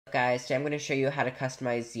Guys, today I'm going to show you how to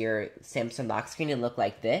customize your Samsung lock screen to look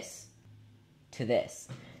like this to this.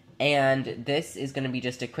 And this is going to be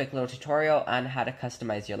just a quick little tutorial on how to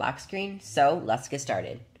customize your lock screen. So let's get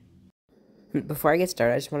started. Before I get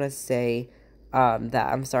started, I just want to say that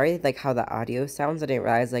I'm sorry like how the audio sounds. I didn't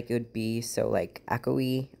realize like it would be so like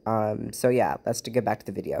echoey. So yeah, let's get back to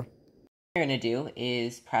the video. What you're going to do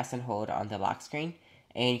is press and hold on the lock screen,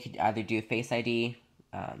 and you could either do Face ID,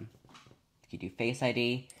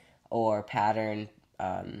 or pattern,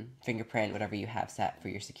 fingerprint, whatever you have set for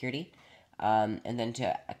your security. And then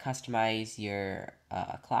to customize your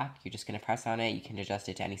clock, you're just going to press on it. You can adjust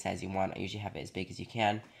it to any size you want. I usually have it as big as you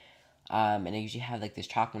can. And I usually have like this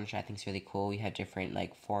chalk one, which I think is really cool. We have different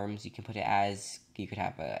like forms you can put it as. You could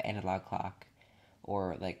have an analog clock,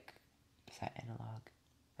 or like, is that analog?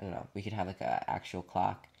 I don't know. We could have like an actual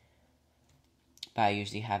clock. But I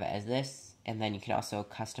usually have it as this. And then you can also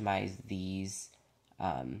customize these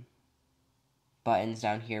buttons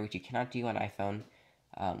down here, which you cannot do on iPhone.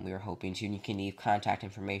 We were hoping to, and you can leave contact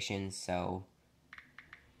information, so,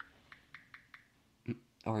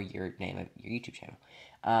 or your name of your YouTube channel.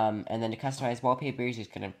 And then to customize wallpapers, you're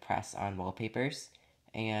just going to press on wallpapers,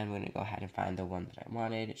 and I'm going to go ahead and find the one that I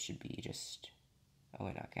wanted. It should be just, oh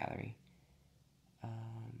wait, not gallery.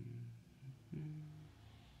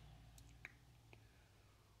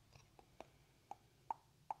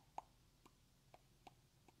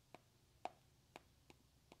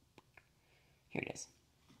 Here it is.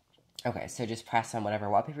 Okay, so just press on whatever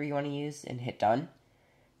wallpaper you want to use and hit done.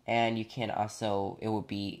 And you can also, it will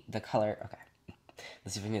be the color, okay,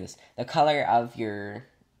 let's see if we can do this. The color of your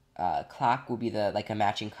clock will be like a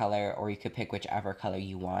matching color, or you could pick whichever color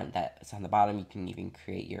you want that's on the bottom. You can even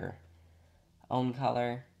create your own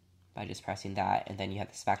color by just pressing that, and then you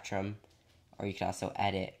have the spectrum, or you can also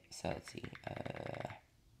edit. So let's see,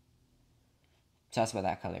 so that's what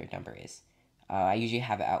that color number is. I usually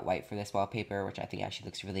have it out white for this wallpaper, which I think actually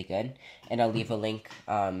looks really good. And I'll leave a link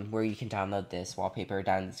where you can download this wallpaper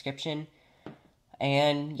down in the description.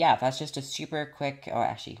 And yeah, that's just a super quick, oh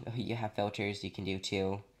actually, you have filters you can do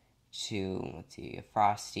too. Let's see,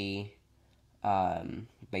 frosty,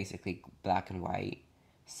 basically black and white,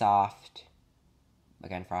 soft,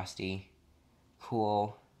 again frosty,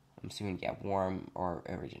 cool, I'm assuming warm or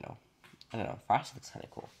original. I don't know, frosty looks kind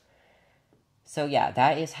of cool. So yeah,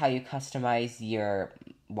 that is how you customize your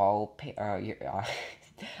wallpaper.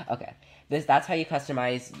 Okay, that's how you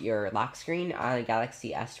customize your lock screen on a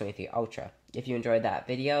Galaxy S23 Ultra. If you enjoyed that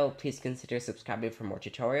video, please consider subscribing for more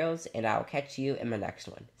tutorials, and I'll catch you in my next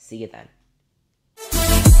one. See you then.